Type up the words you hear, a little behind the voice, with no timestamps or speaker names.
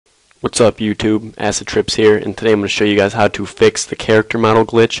What's up YouTube, Acid Trips here, and today I'm going to show you guys how to fix the character model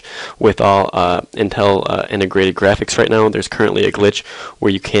glitch with all Intel integrated graphics right now. There's currently a glitch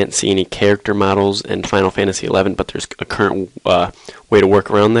where you can't see any character models in Final Fantasy XI, but there's a current way to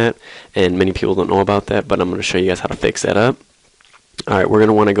work around that, and many people don't know about that, but I'm going to show you guys how to fix that up. Alright, we're going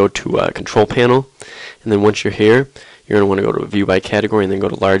to want to go to Control Panel, and then once you're here, you're going to want to go to View by Category, and then go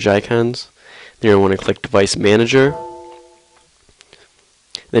to Large Icons. Then you're going to want to click Device Manager.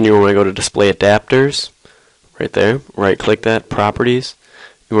 Then you want to go to Display Adapters, right there. Right click that, Properties.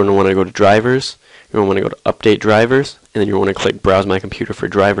 You want to go to Drivers. You want to go to Update Drivers, and then you want to click Browse My Computer for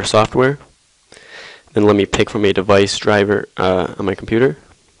driver software. Then let me pick from a device driver on my computer.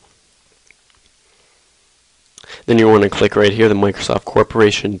 Then you want to click right here, the Microsoft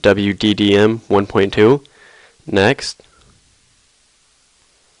Corporation WDDM 1.2. Next.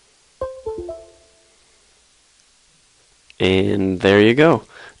 And there you go.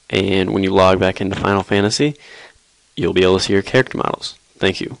 And when you log back into Final Fantasy, you'll be able to see your character models.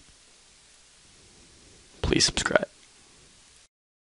 Thank you. Please subscribe.